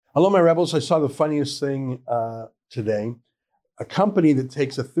Hello, my rebels. I saw the funniest thing today. A company that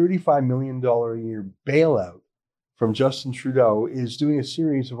takes a $35 million a year bailout from Justin Trudeau is doing a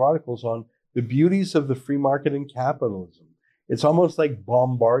series of articles on the beauties of the free market and capitalism. It's almost like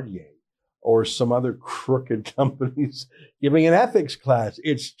Bombardier or some other crooked companies giving an ethics class.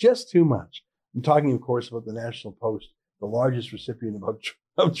 It's just too much. I'm talking, of course, about the National Post, the largest recipient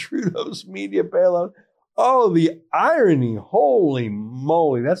of Trudeau's media bailout. Oh, the irony. Holy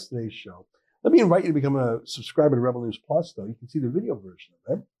moly. That's today's show. Let me invite you to become a subscriber to Rebel News Plus, though. You can see the video version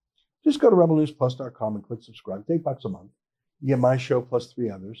of it. Just go to rebelnewsplus.com and click subscribe. It's $8 a month. You get my show plus 3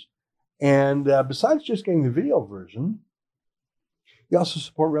 others. And besides just getting the video version, you also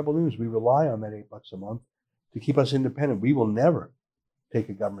support Rebel News. We rely on that $8 a month to keep us independent. We will never take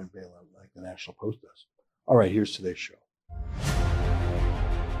a government bailout like the National Post does. All right, here's today's show.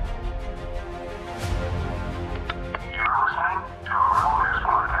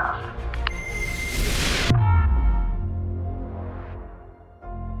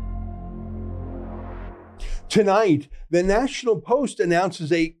 Tonight, the National Post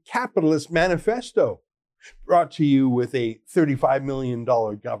announces a capitalist manifesto brought to you with a $35 million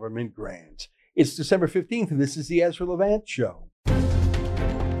government grant. It's December 15th, and this is the Ezra Levant Show.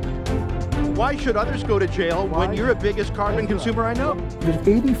 Why should others go to jail when you're the biggest carbon consumer I know? There's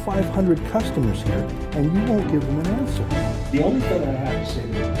 8,500 customers here, and you won't give them an answer. The only thing I have to say to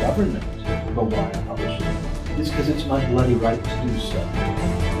the government about why I publish it is because it's my bloody right to do so.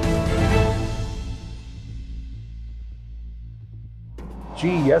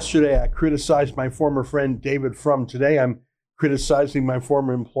 Yesterday I criticized my former friend David Frum. Today I'm criticizing my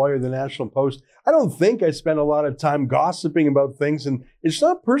former employer, the National Post. I don't think I spent a lot of time gossiping about things, and it's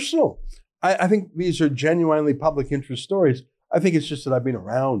not personal. I think these are genuinely public interest stories. I think it's just that I've been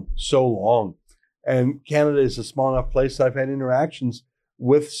around so long, and Canada is a small enough place that I've had interactions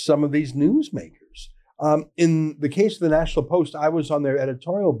with some of these newsmakers. In the case of the National Post, I was on their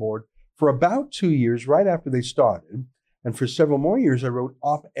editorial board for about 2 years, right after they started. And for several more years, I wrote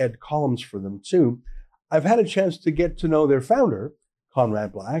op-ed columns for them too. I've had a chance to get to know their founder,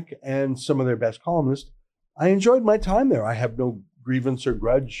 Conrad Black, and some of their best columnists. I enjoyed my time there. I have no grievance or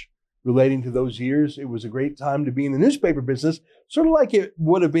grudge relating to those years. It was a great time to be in the newspaper business, sort of like it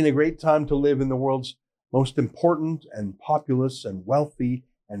would have been a great time to live in the world's most important and populous and wealthy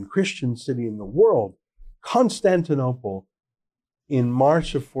and Christian city in the world, Constantinople, in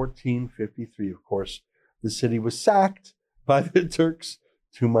March of 1453, of course. The city was sacked by the Turks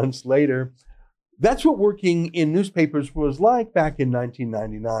 2 months later. That's what working in newspapers was like back in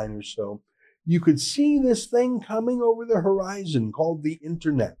 1999 or so. You could see this thing coming over the horizon called the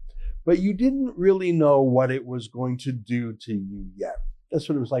internet, but you didn't really know what it was going to do to you yet. That's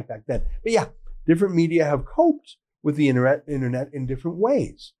what it was like back then. But yeah, different media have coped with the internet in different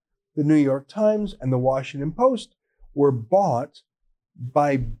ways. The New York Times and the Washington Post were bought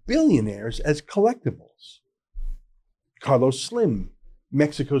by billionaires as collectibles. Carlos Slim,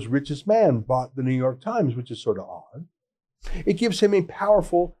 Mexico's richest man, bought the New York Times, which is sort of odd. It gives him a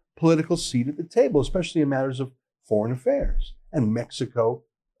powerful political seat at the table, especially in matters of foreign affairs and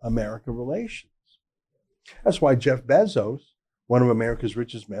Mexico-America relations. That's why Jeff Bezos, one of America's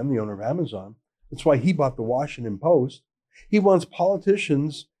richest men, the owner of Amazon, that's why he bought the Washington Post. He wants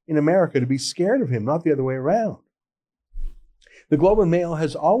politicians in America to be scared of him, not the other way around. The Globe and Mail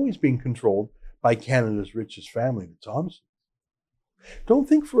has always been controlled by Canada's richest family, the Thomsons. Don't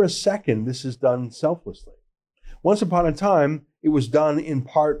think for a second this is done selflessly. Once upon a time, it was done in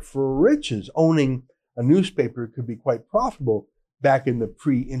part for riches. Owning a newspaper could be quite profitable back in the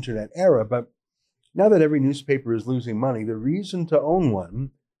pre-internet era, but now that every newspaper is losing money, the reason to own one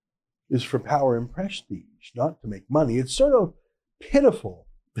is for power and prestige, not to make money. It's sort of pitiful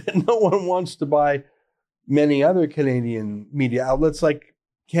that no one wants to buy many other Canadian media outlets, like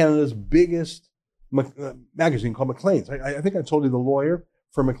Canada's biggest magazine called Maclean's. I think I told you the lawyer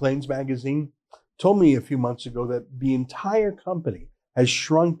for Maclean's magazine told me a few months ago that the entire company has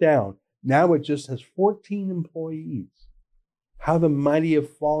shrunk down. Now it just has 14 employees. How the mighty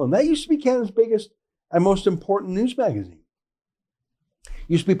have fallen. That used to be Canada's biggest and most important news magazine. It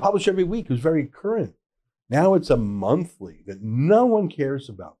used to be published every week. It was very current. Now it's a monthly that no one cares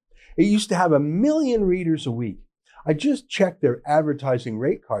about. It used to have 1 million readers a week. I just checked their advertising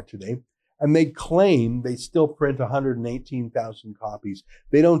rate card today, and they claim they still print 118,000 copies.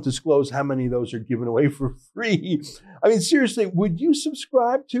 They don't disclose how many of those are given away for free. I mean, seriously, would you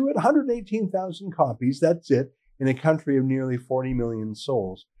subscribe to it? 118,000 copies, that's it, in a country of nearly 40 million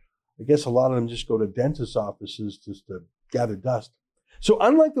souls. I guess a lot of them just go to dentist offices just to gather dust. So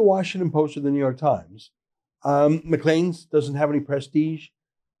unlike the Washington Post or the New York Times, Maclean's doesn't have any prestige.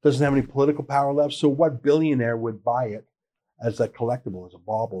 doesn't have any political power left. So what billionaire would buy it as a collectible, as a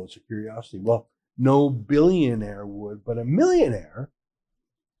bauble, as a curiosity? Well, no billionaire would, but a millionaire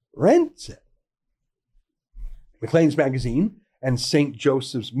rents it. Maclean's Magazine and St.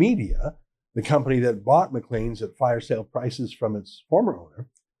 Joseph's Media, the company that bought Maclean's at fire sale prices from its former owner,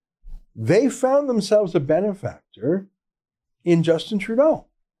 they found themselves a benefactor in Justin Trudeau.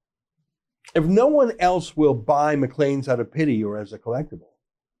 If no one else will buy Maclean's out of pity or as a collectible,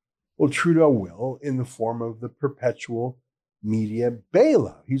 well, Trudeau will in the form of the perpetual media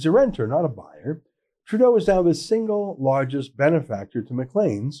bailout. He's a renter, not a buyer. Trudeau is now the single largest benefactor to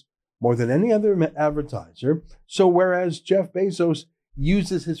Maclean's, more than any other advertiser. So whereas Jeff Bezos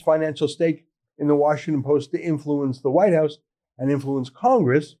uses his financial stake in the Washington Post to influence the White House and influence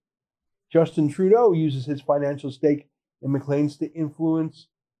Congress, Justin Trudeau uses his financial stake in Maclean's to influence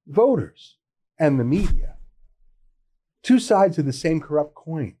voters and the media. Two sides of the same corrupt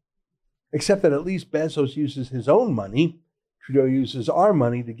coin, except that at least Bezos uses his own money. Trudeau uses our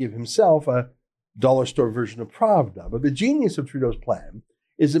money to give himself a dollar store version of Pravda. But the genius of Trudeau's plan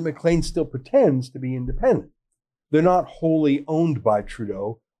is that Maclean still pretends to be independent. They're not wholly owned by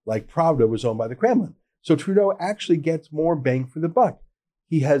Trudeau like Pravda was owned by the Kremlin. So Trudeau actually gets more bang for the buck.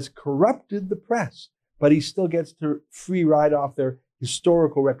 He has corrupted the press, but he still gets to free ride off their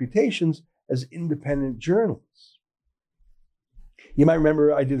historical reputations as independent journalists. You might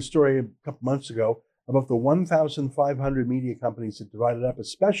remember I did a story a couple months ago about the 1,500 media companies that divided up a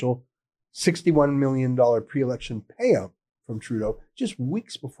special $61 million pre-election payout from Trudeau just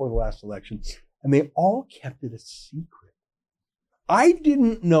weeks before the last election, and they all kept it a secret. I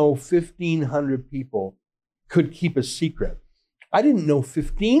didn't know 1,500 people could keep a secret. I didn't know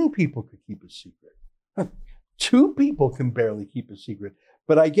 15 people could keep a secret. 2 people can barely keep a secret.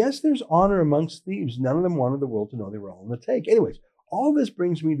 But I guess there's honor amongst thieves. None of them wanted the world to know they were all in the take. Anyways, all this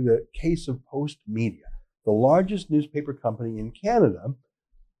brings me to the case of Post Media, the largest newspaper company in Canada,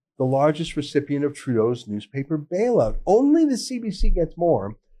 the largest recipient of Trudeau's newspaper bailout. Only the CBC gets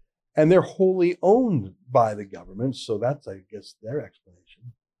more, and they're wholly owned by the government. So that's, I guess, their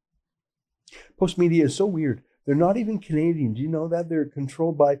explanation. Post Media is so weird. They're not even Canadian. Do you know that? They're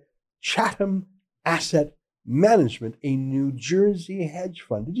controlled by Chatham Asset Management, a New Jersey hedge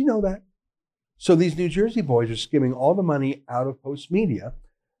fund. Did you know that? So these New Jersey boys are skimming all the money out of Post Media.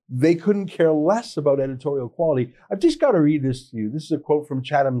 They couldn't care less about editorial quality. I've just got to read this to you. This is a quote from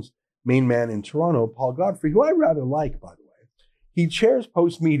Chatham's main man in Toronto, Paul Godfrey, who I rather like, by the way. He chairs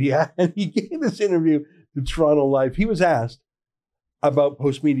Post Media, and he gave this interview to Toronto Life. He was asked about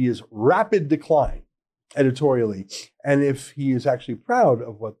Post Media's rapid decline editorially, and if he is actually proud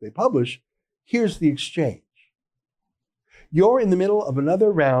of what they publish. Here's the exchange. You're in the middle of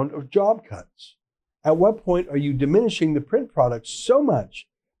another round of job cuts. At what point are you diminishing the print product so much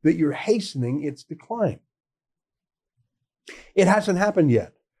that you're hastening its decline? It hasn't happened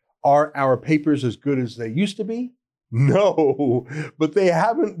yet. Are our papers as good as they used to be? No, but they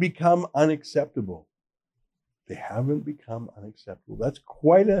haven't become unacceptable. They haven't become unacceptable. That's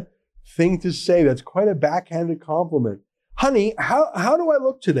quite a thing to say. That's quite a backhanded compliment. Honey, how do I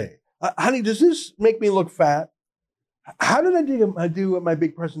look today? Honey, does this make me look fat? How did I do at my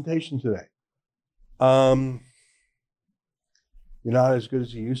big presentation today? You're not as good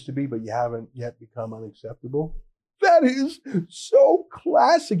as you used to be, but you haven't yet become unacceptable. That is so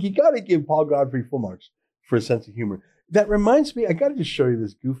classic. You got to give Paul Godfrey full marks for a sense of humor. That reminds me, I got to just show you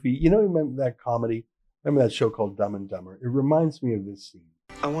this goofy, remember that comedy? Remember that show called Dumb and Dumber? It reminds me of this scene.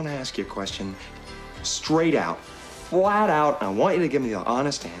 I want to ask you a question straight out, flat out, and I want you to give me the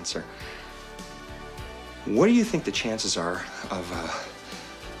honest answer. What do you think the chances are of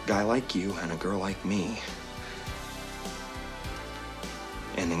a guy like you and a girl like me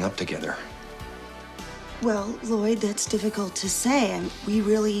ending up together? Well, Lloyd, that's difficult to say. We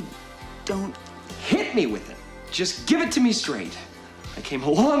really don't... Hit me with it. Just give it to me straight. I came a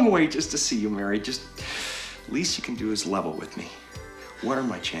long way just to see you married. Just, least you can do is level with me. What are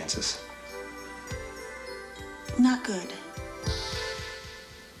my chances? Not good.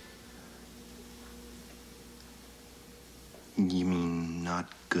 You mean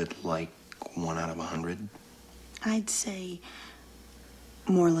not good like 1 out of 100? I'd say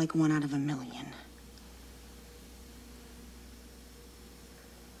more like 1 out of 1,000,000.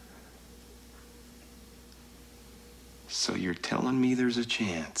 So you're telling me there's a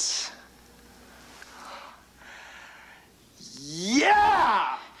chance?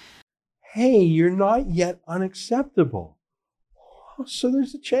 Yeah! Hey, you're not yet unacceptable. So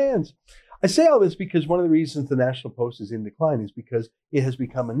there's a chance. I say all this because one of the reasons the National Post is in decline is because it has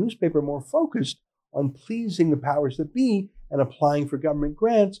become a newspaper more focused on pleasing the powers that be and applying for government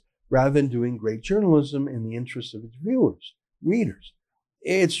grants rather than doing great journalism in the interest of its viewers, readers.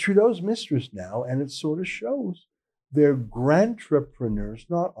 It's Trudeau's mistress now, and it sort of shows. They're grantrepreneurs,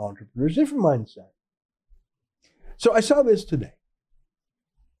 not entrepreneurs. Different mindset. So I saw this today.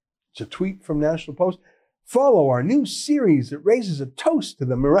 It's a tweet from National Post. Follow our new series that raises a toast to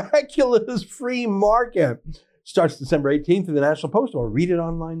the miraculous free market. Starts December 18th in the National Post, or read it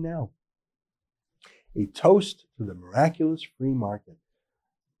online now. A toast to the miraculous free market.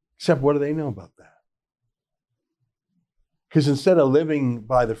 Except what do they know about that? Because instead of living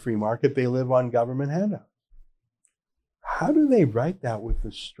by the free market, they live on government handouts. How do they write that with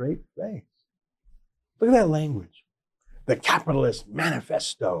a straight face? Look at that language. The Capitalist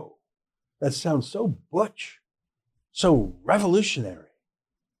Manifesto. That sounds so butch, so revolutionary.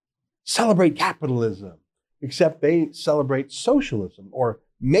 Celebrate capitalism, except they celebrate socialism, or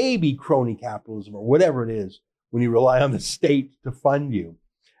maybe crony capitalism, or whatever it is, when you rely on the state to fund you.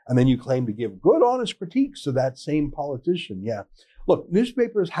 And then you claim to give good, honest critiques to that same politician. Yeah. Look,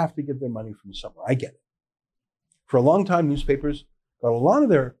 newspapers have to get their money from somewhere. I get it. For a long time, newspapers got a lot of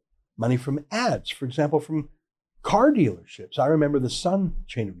their money from ads. For example, from car dealerships. I remember the Sun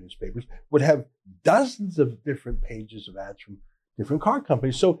chain of newspapers would have dozens of different pages of ads from different car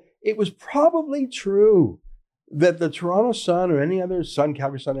companies. So it was probably true that the Toronto Sun or any other Sun,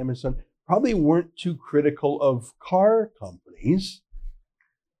 Calgary Sun, Edmonton Sun probably weren't too critical of car companies,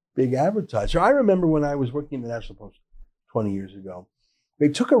 big advertiser. I remember when I was working in the National Post 20 years ago, they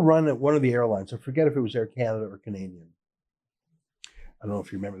took a run at one of the airlines. I forget if it was Air Canada or Canadian. I don't know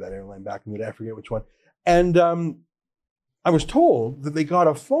if you remember that airline back in the day. I forget which one. And I was told that they got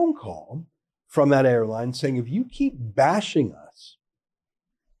a phone call from that airline saying, if you keep bashing us,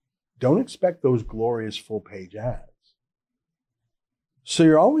 don't expect those glorious full-page ads. So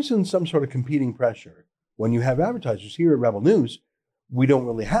you're always in some sort of competing pressure when you have advertisers. Here at Rebel News, we don't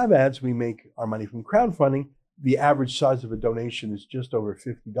really have ads. We make our money from crowdfunding. The average size of a donation is just over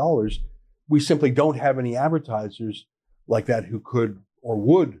 $50. We simply don't have any advertisers like that who could or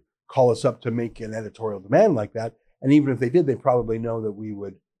would call us up to make an editorial demand like that. And even if they did, they probably know that we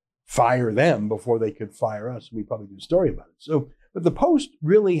would fire them before they could fire us. We probably do a story about it. So, but the Post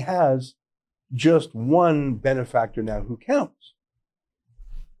really has just one benefactor now who counts.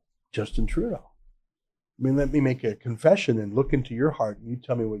 Justin Trudeau. I mean, let me make a confession and look into your heart and you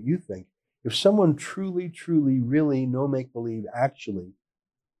tell me what you think. If someone truly, truly, really, no make-believe, actually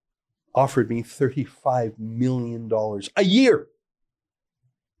offered me $35 million a year,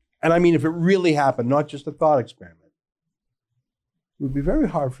 and I mean, if it really happened, not just a thought experiment, it would be very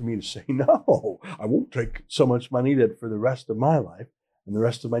hard for me to say, no, I won't take so much money that for the rest of my life and the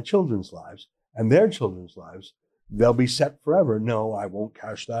rest of my children's lives and their children's lives, they'll be set forever. No, I won't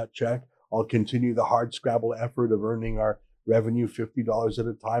cash that check. I'll continue the hard scrabble effort of earning our revenue $50 at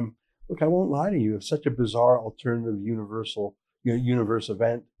a time. Look, I won't lie to you. If such a bizarre alternative universe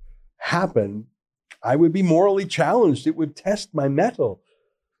event happened, I would be morally challenged. It would test my mettle.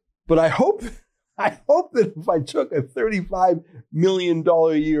 But I hope that if I took a $35 million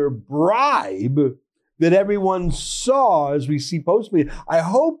a year bribe that everyone saw as we see Postmedia, I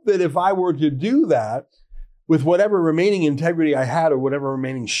hope that if I were to do that with whatever remaining integrity I had or whatever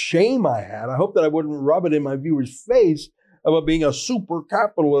remaining shame I had, I hope that I wouldn't rub it in my viewer's face about being a super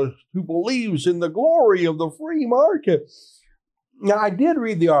capitalist who believes in the glory of the free market. Now, I did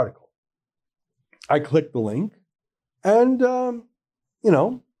read the article. I clicked the link and,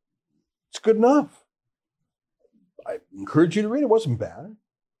 it's good enough. I encourage you to read it. It wasn't bad.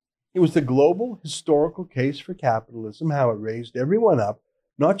 It was the global historical case for capitalism, how it raised everyone up,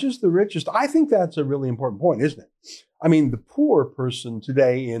 not just the richest. I think that's a really important point, isn't it? I mean, the poor person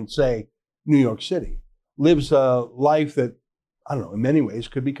today in, say, New York City lives a life that, I don't know, in many ways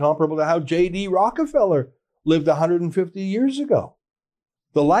could be comparable to how J.D. Rockefeller lived 150 years ago.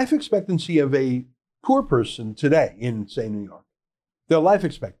 The life expectancy of a poor person today in, say, New York, their life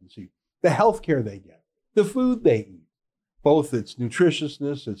expectancy, the health care they get, the food they eat, both its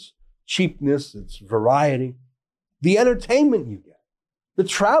nutritiousness, its cheapness, its variety, the entertainment you get, the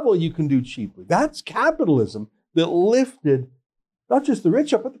travel you can do cheaply. That's capitalism that lifted not just the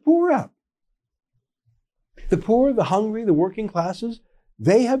rich up, but the poor up. The poor, the hungry, the working classes,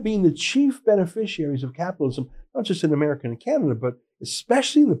 they have been the chief beneficiaries of capitalism, not just in America and Canada, but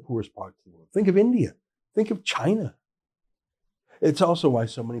especially in the poorest parts of the world. Think of India. Think of China. It's also why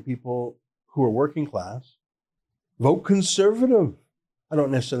so many people who are working class vote conservative. I don't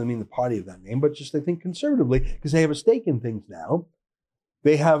necessarily mean the party of that name, but just they think conservatively because they have a stake in things now.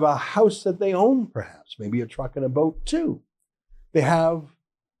 They have a house that they own, perhaps, maybe a truck and a boat too. They have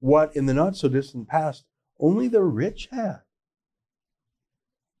what in the not so distant past only the rich had.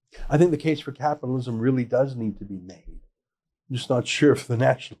 I think the case for capitalism really does need to be made. I'm just not sure if the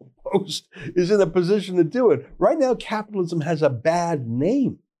National Post is in a position to do it. Right now, capitalism has a bad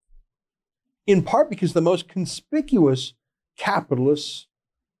name, in part because the most conspicuous capitalists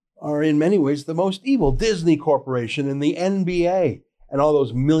are in many ways the most evil. Disney Corporation and the NBA and all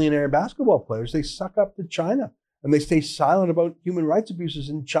those millionaire basketball players, they suck up to China and they stay silent about human rights abuses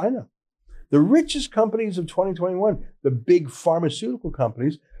in China. The richest companies of 2021, the big pharmaceutical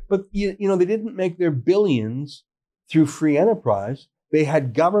companies, but they didn't make their billions through free enterprise. They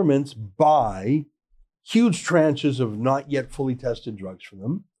had governments buy huge tranches of not yet fully tested drugs for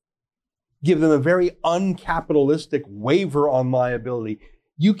them, give them a very uncapitalistic waiver on liability.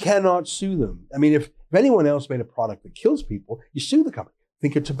 You cannot sue them. I mean, if anyone else made a product that kills people, you sue the company.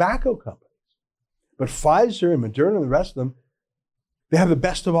 Think of tobacco companies. But Pfizer and Moderna and the rest of them, they have the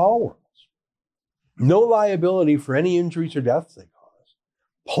best of all worlds. No liability for any injuries or deaths they cause,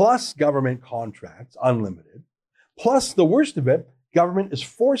 plus government contracts, unlimited, plus the worst of it, government is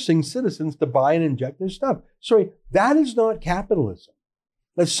forcing citizens to buy and inject their stuff. Sorry, that is not capitalism.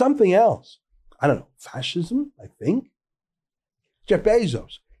 That's something else. I don't know, fascism, I think. Jeff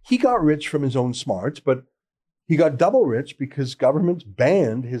Bezos, he got rich from his own smarts, but he got double rich because governments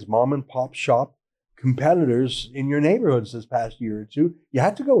banned his mom and pop shop competitors in your neighborhoods this past year or two. You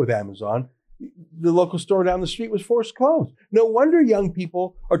had to go with Amazon. The local store down the street was forced closed. No wonder young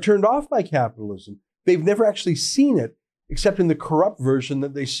people are turned off by capitalism. They've never actually seen it, except in the corrupt version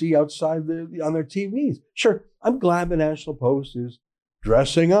that they see outside on their TVs. Sure, I'm glad the National Post is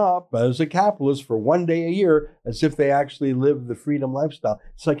dressing up as a capitalist for one day a year as if they actually live the freedom lifestyle.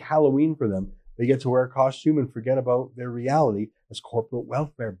 It's like Halloween for them. They get to wear a costume and forget about their reality as corporate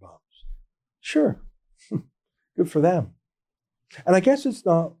welfare bums. Sure, good for them. And I guess it's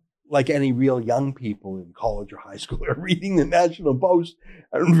not like any real young people in college or high school are reading the National Post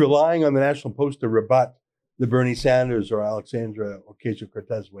and relying on the National Post to rebut the Bernie Sanders or Alexandra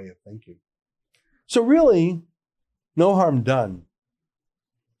Ocasio-Cortez way of thinking. So really, no harm done,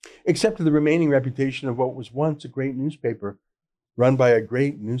 except to the remaining reputation of what was once a great newspaper run by a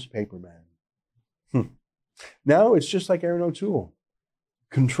great newspaper man. Now it's just like Aaron O'Toole,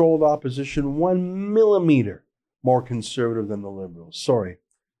 controlled opposition 1 millimeter more conservative than the Liberals. Sorry,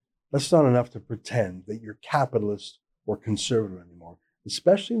 that's not enough to pretend that you're capitalist or conservative anymore,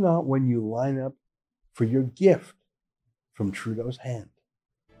 especially not when you line up for your gift from Trudeau's hand.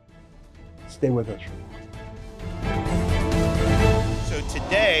 Stay with us for a while. So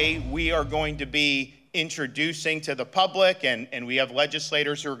today we are going to be introducing to the public, and we have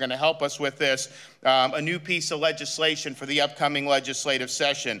legislators who are going to help us with this, a new piece of legislation for the upcoming legislative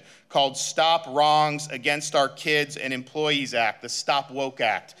session called Stop Wrongs Against Our Kids and Employees Act, the Stop Woke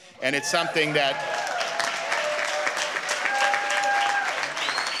Act. And it's something that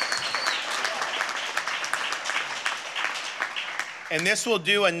and this will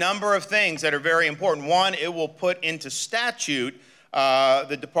do a number of things that are very important. One, it will put into statute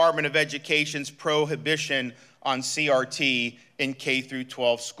the Department of Education's prohibition on CRT in K through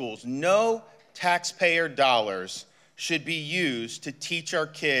 12 schools. No taxpayer dollars should be used to teach our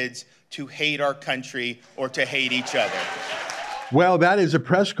kids to hate our country or to hate each other. Well, that is a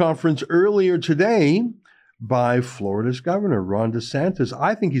press conference earlier today by Florida's governor, Ron DeSantis.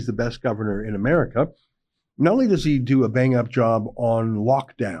 I think he's the best governor in America. Not only does he do a bang-up job on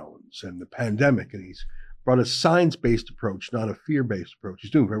lockdowns and the pandemic, and he's brought a science-based approach, not a fear-based approach.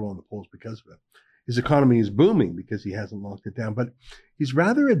 He's doing very well in the polls because of it. His economy is booming because he hasn't locked it down, but he's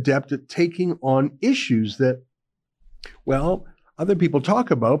rather adept at taking on issues that, well, other people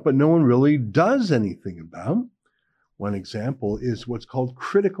talk about, but no one really does anything about. One example is what's called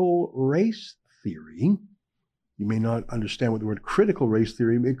critical race theory. You may not understand what the word critical race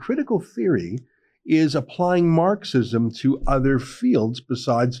theory means. Critical theory is applying Marxism to other fields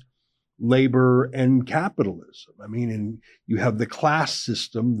besides labor and capitalism. I mean, and you have the class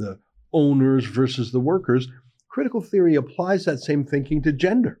system, the owners versus the workers. Critical theory applies that same thinking to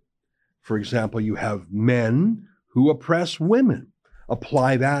gender. For example, you have men who oppress women.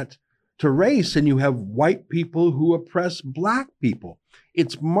 Apply that to race, and you have white people who oppress black people.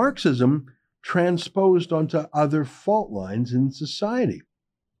 It's Marxism transposed onto other fault lines in society.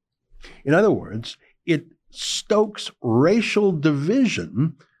 In other words, it stokes racial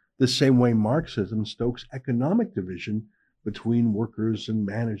division the same way Marxism stokes economic division between workers and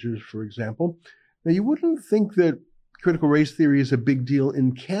managers, for example. Now, you wouldn't think that critical race theory is a big deal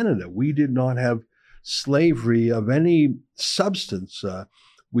in Canada. We did not have slavery of any substance.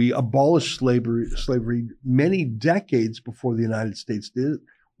 We abolished slavery many decades before the United States did.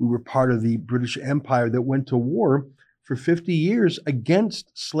 We were part of the British Empire that went to war for 50 years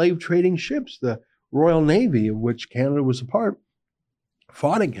against slave trading ships. The Royal Navy, of which Canada was a part,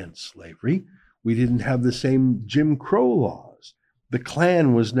 fought against slavery. We didn't have the same Jim Crow laws. The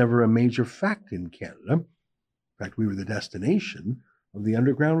Klan was never a major fact in Canada. In fact, we were the destination of the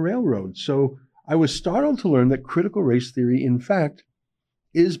Underground Railroad. So I was startled to learn that critical race theory, in fact,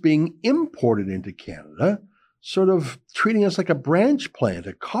 is being imported into Canada, sort of treating us like a branch plant,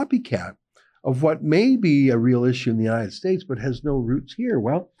 a copycat of what may be a real issue in the United States, but has no roots here.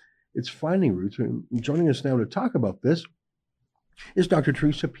 Well, it's finding roots. And joining us now to talk about this is Dr.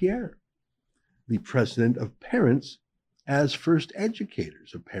 Teresa Pierre, the president of Parents as First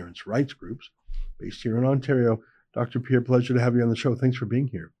Educators, of parents' rights groups based here in Ontario. Dr. Pierre, pleasure to have you on the show. Thanks for being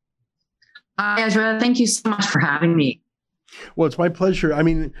here. Ezra, thank you so much for having me. Well, it's my pleasure. I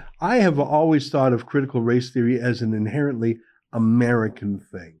mean, I have always thought of critical race theory as an inherently American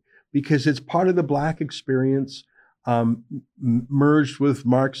thing because it's part of the Black experience merged with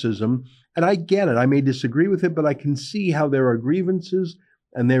Marxism. And I get it. I may disagree with it, but I can see how there are grievances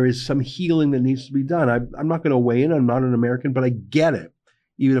and there is some healing that needs to be done. I'm not going to weigh in. I'm not an American, but I get it,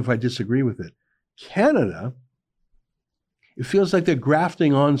 even if I disagree with it. Canada, it feels like they're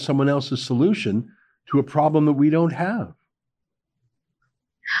grafting on someone else's solution to a problem that we don't have.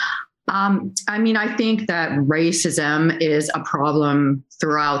 I think that racism is a problem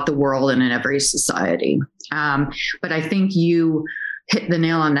throughout the world and in every society. But I think you hit the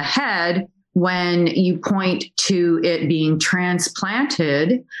nail on the head when you point to it being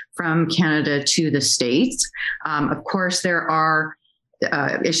transplanted from Canada to the States. Of course, there are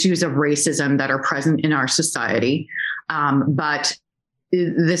issues of racism that are present in our society. But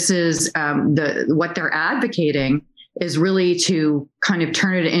this is what they're advocating is really to kind of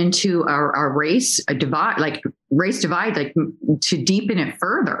turn it into a race divide, like to deepen it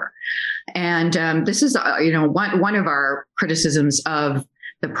further. And this is, one of our criticisms of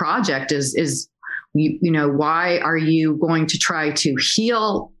the project is why are you going to try to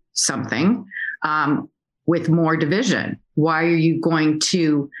heal something with more division? Why are you going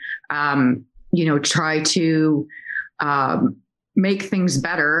to, try to make things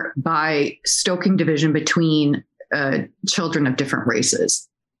better by stoking division between children of different races?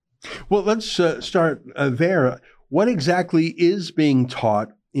 Well, let's start there. What exactly is being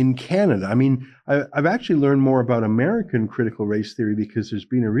taught in Canada? I mean, I've actually learned more about American critical race theory because there's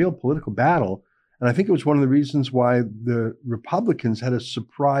been a real political battle. And I think it was one of the reasons why the Republicans had a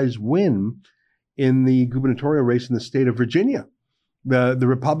surprise win in the gubernatorial race in the state of Virginia. The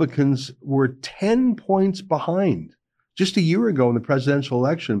Republicans were 10 points behind just a year ago in the presidential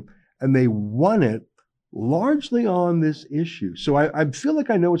election, and they won it largely on this issue. So I feel like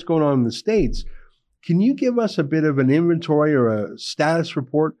I know what's going on in the States. Can you give us a bit of an inventory or a status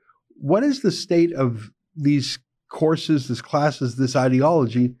report? What is the state of these courses, these classes, this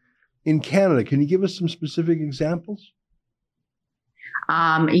ideology in Canada? Can you give us some specific examples?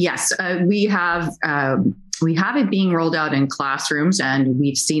 Yes, we have it being rolled out in classrooms, and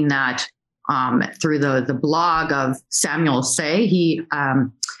we've seen that through the blog of Samuel Say. He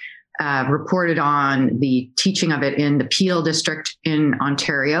reported on the teaching of it in the Peel district in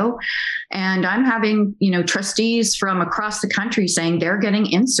Ontario. And I'm having, trustees from across the country saying they're getting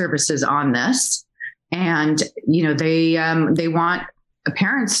in-services on this. And, they want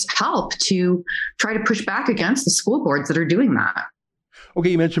parents' help to try to push back against the school boards that are doing that. Okay,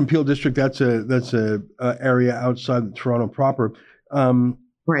 you mentioned Peel district. That's a area outside Toronto proper.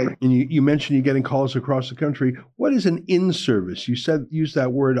 Right. And you mentioned you're getting calls across the country. What is an in-service? You use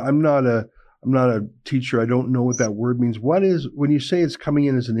that word. I'm not a teacher. I don't know what that word means. What is, when you say it's coming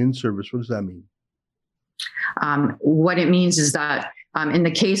in as an in-service, what does that mean? What it means is that in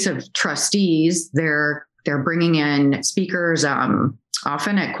the case of trustees, they're bringing in speakers often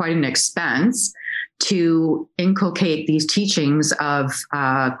at quite an expense to inculcate these teachings of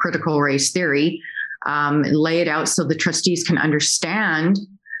critical race theory, lay it out so the trustees can understand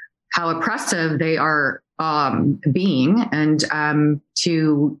how oppressive they are being, and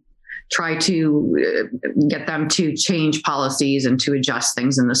to try to get them to change policies and to adjust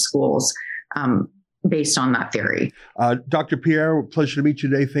things in the schools based on that theory. Dr. Pierre, pleasure to meet you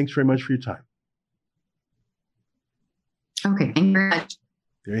today. Thanks very much for your time. Okay, thank you very much.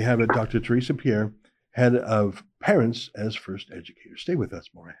 There you have it, Dr. Teresa Pierre, head of Parents as First Educators. Stay with us,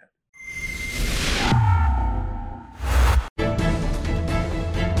 more ahead.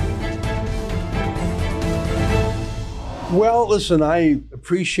 Well, listen, I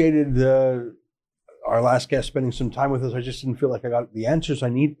appreciated our last guest spending some time with us. I just didn't feel like I got the answers I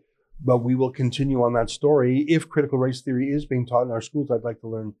need. But we will continue on that story. If critical race theory is being taught in our schools, I'd like to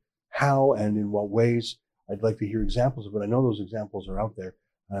learn how and in what ways. I'd like to hear examples of it. I know those examples are out there.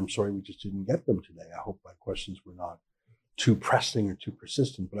 And I'm sorry we just didn't get them today. I hope my questions were not too pressing or too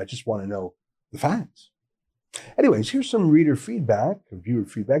persistent, but I just want to know the facts. Anyways, here's some reader feedback, viewer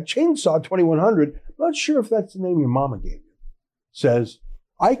feedback. Chainsaw 2100, I'm not sure if that's the name your mama gave you, says,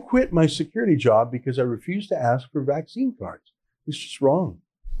 I quit my security job because I refused to ask for vaccine cards. It's just wrong.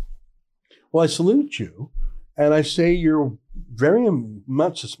 Well, I salute you, and I say you're very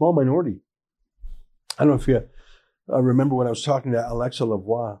much a small minority. I don't know if you remember when I was talking to Alexa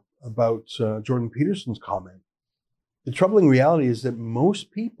Lavoie about Jordan Peterson's comment. The troubling reality is that most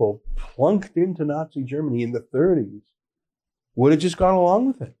people plunked into Nazi Germany in the 30s would have just gone along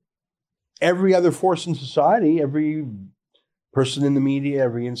with it. Every other force in society, every person in the media,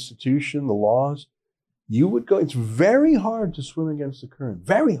 every institution, the laws, you would go. It's very hard to swim against the current.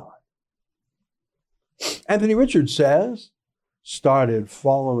 Very hard. Anthony Richards says, started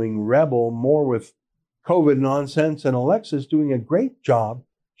following Rebel more with COVID nonsense, and Alexa's doing a great job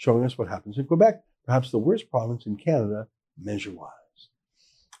showing us what happens in Quebec, perhaps the worst province in Canada, measure-wise.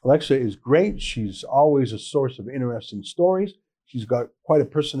 Alexa is great. She's always a source of interesting stories. She's got quite a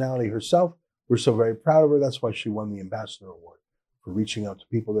personality herself. We're so very proud of her. That's why she won the Ambassador Award for reaching out to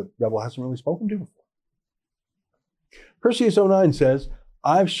people that Rebel hasn't really spoken to before. Perseus09 says,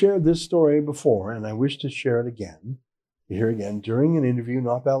 I've shared this story before, and I wish to share it again. Here again, during an interview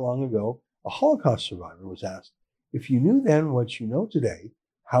not that long ago, a Holocaust survivor was asked, if you knew then what you know today,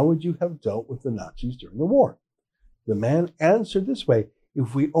 how would you have dealt with the Nazis during the war? The man answered this way,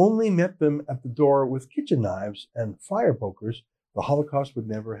 if we only met them at the door with kitchen knives and fire pokers, the Holocaust would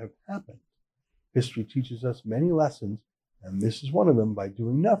never have happened. History teaches us many lessons, and this is one of them. By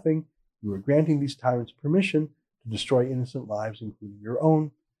doing nothing, you are granting these tyrants permission to destroy innocent lives, including your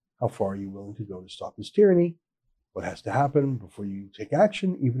own. How far are you willing to go to stop this tyranny? What has to happen before you take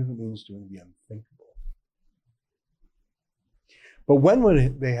action, even if it means doing the unthinkable? But when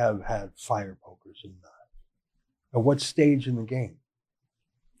would they have had fire pokers and knives? At what stage in the game?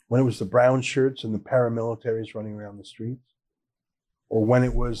 When it was the brown shirts and the paramilitaries running around the streets? Or when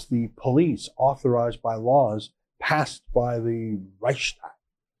it was the police authorized by laws passed by the Reichstag?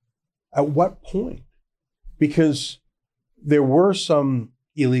 At what point? Because there were some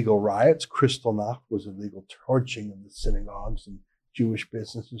illegal riots. Kristallnacht was illegal torching of the synagogues and Jewish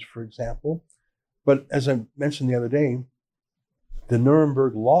businesses, for example. But as I mentioned the other day, the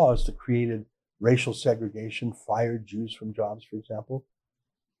Nuremberg laws that created racial segregation, fired Jews from jobs, for example,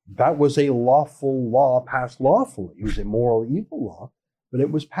 that was a lawful law passed lawfully. It was a moral evil law, but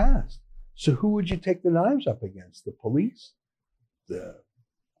it was passed. So who would you take the knives up against? The police? The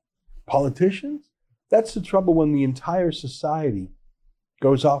politicians? That's the trouble when the entire society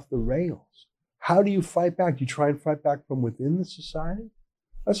goes off the rails. How do you fight back? Do you try and fight back from within the society?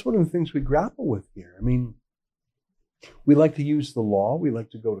 That's one of the things we grapple with here. I mean, we like to use the law. We like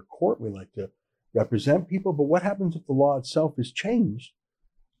to go to court. We like to represent people. But what happens if the law itself is changed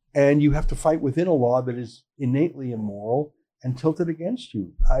and you have to fight within a law that is innately immoral and tilted against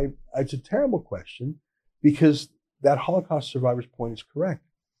you? It's a terrible question, because that Holocaust survivor's point is correct.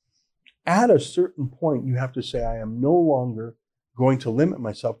 At a certain point, you have to say, I am no longer going to limit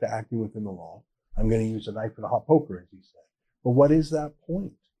myself to acting within the law. I'm going to use a knife and a hot poker, as he said. But what is that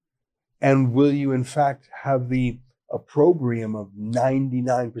point? And will you, in fact, have the opprobrium of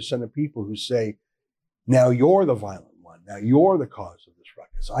 99% of people who say, now you're the violent one, now you're the cause of this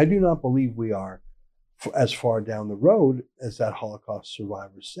ruckus? I do not believe we are as far down the road as that Holocaust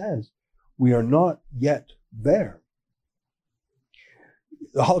survivor says. We are not yet there.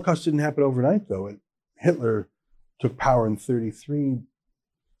 The Holocaust didn't happen overnight, though. Hitler took power in 1933.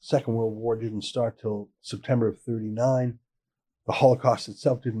 Second World War didn't start till September of 1939. The Holocaust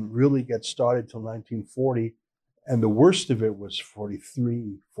itself didn't really get started till 1940. And the worst of it was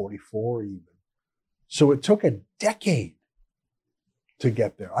 1943, 1944 even. So it took a decade to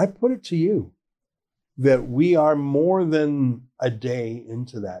get there. I put it to you that we are more than a day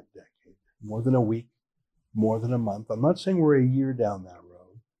into that decade, more than a week, more than a month. I'm not saying we're a year down that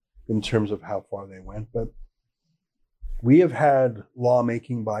road in terms of how far they went, but we have had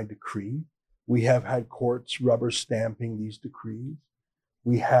lawmaking by decree. We have had courts rubber stamping these decrees.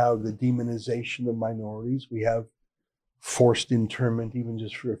 We have the demonization of minorities. We have forced internment, even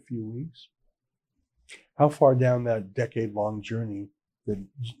just for a few weeks. How far down that decade-long journey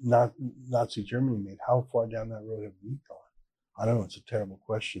that Nazi Germany made, how far down that road have we gone? I don't know. It's a terrible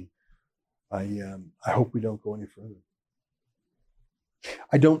question. I hope we don't go any further.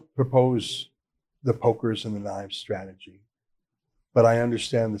 I don't propose the pokers and the knives strategy. But I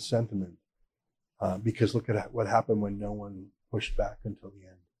understand the sentiment because look at what happened when no one pushed back until the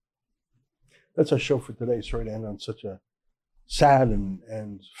end. That's our show for today. Sorry to end on such a sad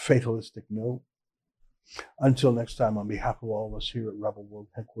and fatalistic note. Until next time, on behalf of all of us here at Rebel World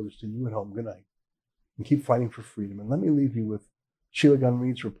Headquarters, to you at home, good night. And keep fighting for freedom. And let me leave you with Sheila Gunn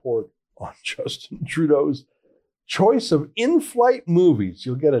Reid's report on Justin Trudeau's choice of in-flight movies.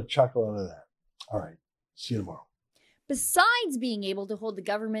 You'll get a chuckle out of that. All right. See you tomorrow. Besides being able to hold the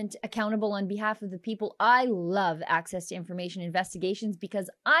government accountable on behalf of the people, I love access to information investigations because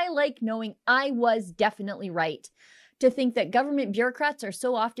I like knowing I was definitely right. To think that government bureaucrats are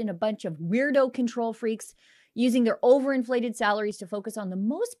so often a bunch of weirdo control freaks using their overinflated salaries to focus on the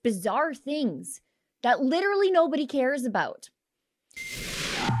most bizarre things that literally nobody cares about.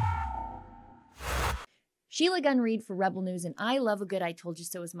 Sheila Gunn Reid for Rebel News, and I love a good I told you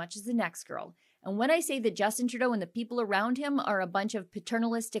so as much as the next girl. And when I say that Justin Trudeau and the people around him are a bunch of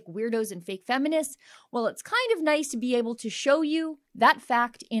paternalistic weirdos and fake feminists, well, it's kind of nice to be able to show you that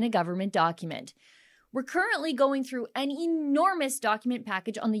fact in a government document. We're currently going through an enormous document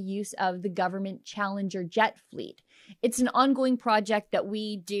package on the use of the government Challenger jet fleet. It's an ongoing project that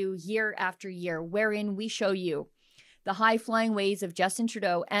we do year after year, wherein we show you the high-flying ways of Justin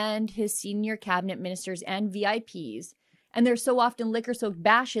Trudeau and his senior cabinet ministers and VIPs, and there's so often liquor-soaked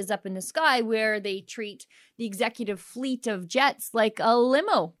bashes up in the sky where they treat the executive fleet of jets like a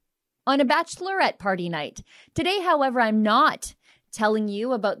limo on a bachelorette party night. Today, however, I'm not telling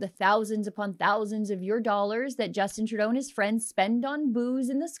you about the thousands upon thousands of your dollars that Justin Trudeau and his friends spend on booze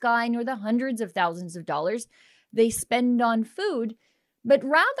in the sky, nor the hundreds of thousands of dollars they spend on food, but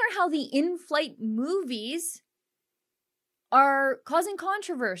rather how the in-flight movies are causing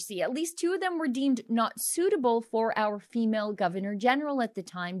controversy. At least 2 of them were deemed not suitable for our female Governor General at the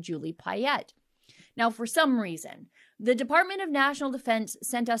time, Julie Payette. Now, for some reason, the Department of National Defense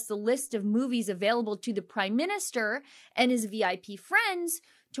sent us the list of movies available to the Prime Minister and his VIP friends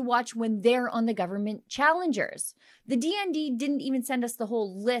to watch when they're on the government Challengers. The DND didn't even send us the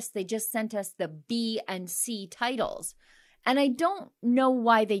whole list. They just sent us the B and C titles. And I don't know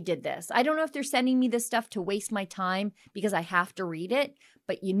why they did this. I don't know if they're sending me this stuff to waste my time because I have to read it.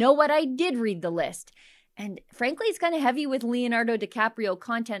 But you know what? I did read the list. And frankly, it's kind of heavy with Leonardo DiCaprio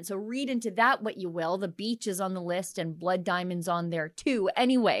content. So read into that what you will. The Beach is on the list and Blood Diamond's on there too.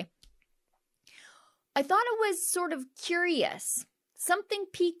 Anyway, I thought it was sort of curious. Something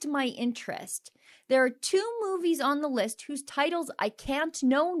piqued my interest. There are 2 movies on the list whose titles I can't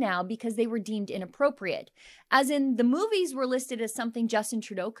know now because they were deemed inappropriate. As in, the movies were listed as something Justin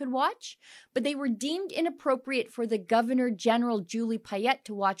Trudeau could watch, but they were deemed inappropriate for the Governor General Julie Payette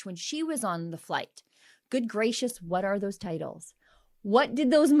to watch when she was on the flight. Good gracious, what are those titles? What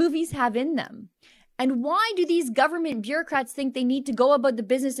did those movies have in them? And why do these government bureaucrats think they need to go about the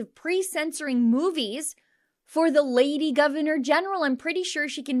business of pre-censoring movies for the Lady Governor General? I'm pretty sure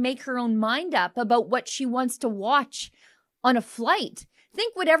she can make her own mind up about what she wants to watch on a flight.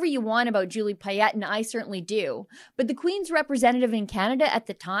 Think whatever you want about Julie Payette, and I certainly do. But the Queen's representative in Canada at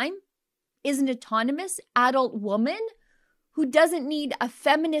the time is an autonomous adult woman who doesn't need a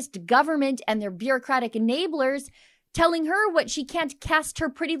feminist government and their bureaucratic enablers telling her what she can't cast her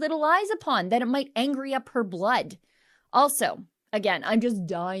pretty little eyes upon, that it might angry up her blood. Also, again, I'm just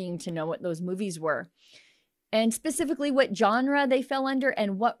dying to know what those movies were. And specifically what genre they fell under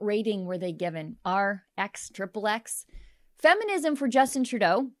and what rating were they given. R, X, XXX. Feminism for Justin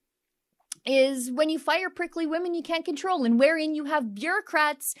Trudeau is when you fire prickly women you can't control, and wherein you have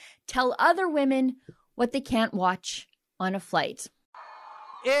bureaucrats tell other women what they can't watch on a flight.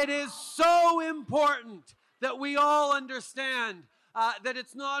 It is so important that we all understand that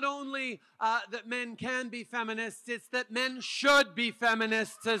it's not only that men can be feminists, it's that men should be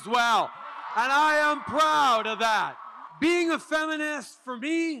feminists as well. And I am proud of that. Being a feminist, for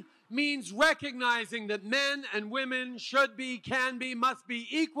me, means recognizing that men and women should be, can be, must be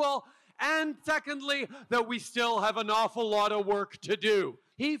equal, and secondly, that we still have an awful lot of work to do.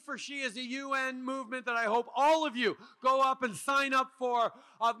 He for She is a UN movement that I hope all of you go up and sign up for,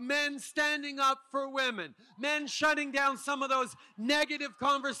 of men standing up for women, men shutting down some of those negative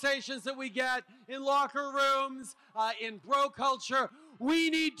conversations that we get in locker rooms, in bro culture. We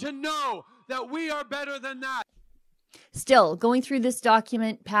need to know that we are better than that. Still, going through this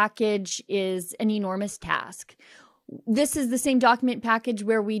document package is an enormous task. This is the same document package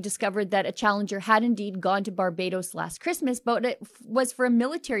where we discovered that a Challenger had indeed gone to Barbados last Christmas, but it was for a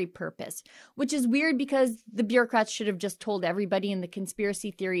military purpose, which is weird because the bureaucrats should have just told everybody, and the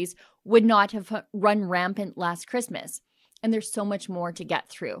conspiracy theories would not have run rampant last Christmas. And there's so much more to get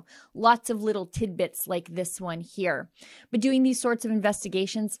through. Lots of little tidbits like this one here. But doing these sorts of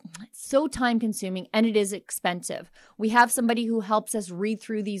investigations, it's so time consuming and it is expensive. We have somebody who helps us read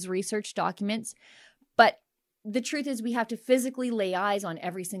through these research documents, but the truth is we have to physically lay eyes on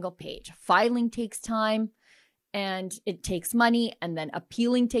every single page. Filing takes time and it takes money, and then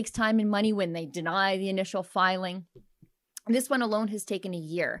appealing takes time and money when they deny the initial filing. This one alone has taken a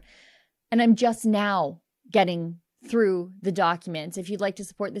year, and I'm just now getting through the documents. If you'd like to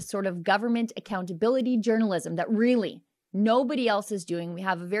support this sort of government accountability journalism that really nobody else is doing, we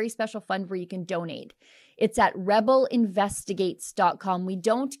have a very special fund where you can donate. It's at rebelinvestigates.com. We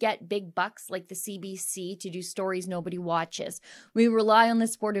don't get big bucks like the CBC to do stories nobody watches. We rely on the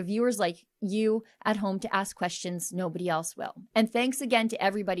support of viewers like you at home to ask questions nobody else will. And thanks again to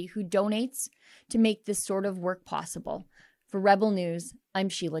everybody who donates to make this sort of work possible. For Rebel News, I'm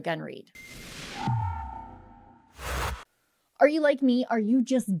Sheila Gunn Reid. Are you like me? Are you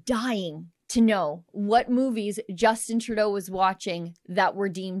just dying to know what movies Justin Trudeau was watching that were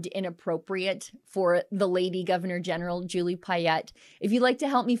deemed inappropriate for the Lady Governor General, Julie Payette? If you'd like to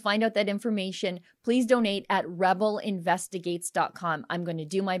help me find out that information, please donate at rebelinvestigates.com. I'm going to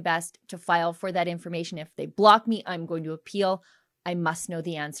do my best to file for that information. If they block me, I'm going to appeal. I must know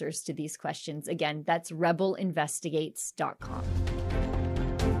the answers to these questions. Again, that's rebelinvestigates.com.